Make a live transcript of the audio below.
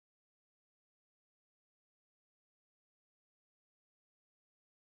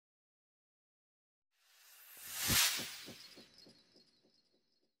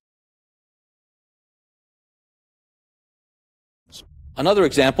Another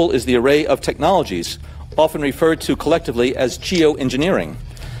example is the array of technologies, often referred to collectively as geoengineering,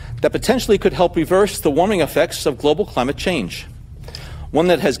 that potentially could help reverse the warming effects of global climate change. One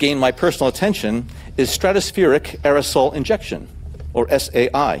that has gained my personal attention is stratospheric aerosol injection, or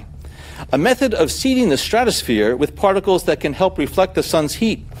SAI, a method of seeding the stratosphere with particles that can help reflect the sun's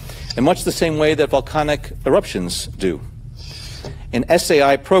heat in much the same way that volcanic eruptions do. An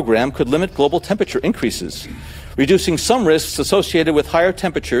SAI program could limit global temperature increases, reducing some risks associated with higher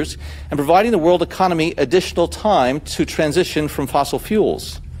temperatures and providing the world economy additional time to transition from fossil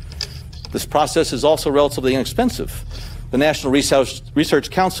fuels. This process is also relatively inexpensive. The National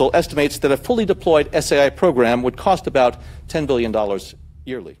Research Council estimates that a fully deployed SAI program would cost about $10 billion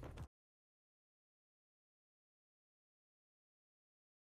yearly.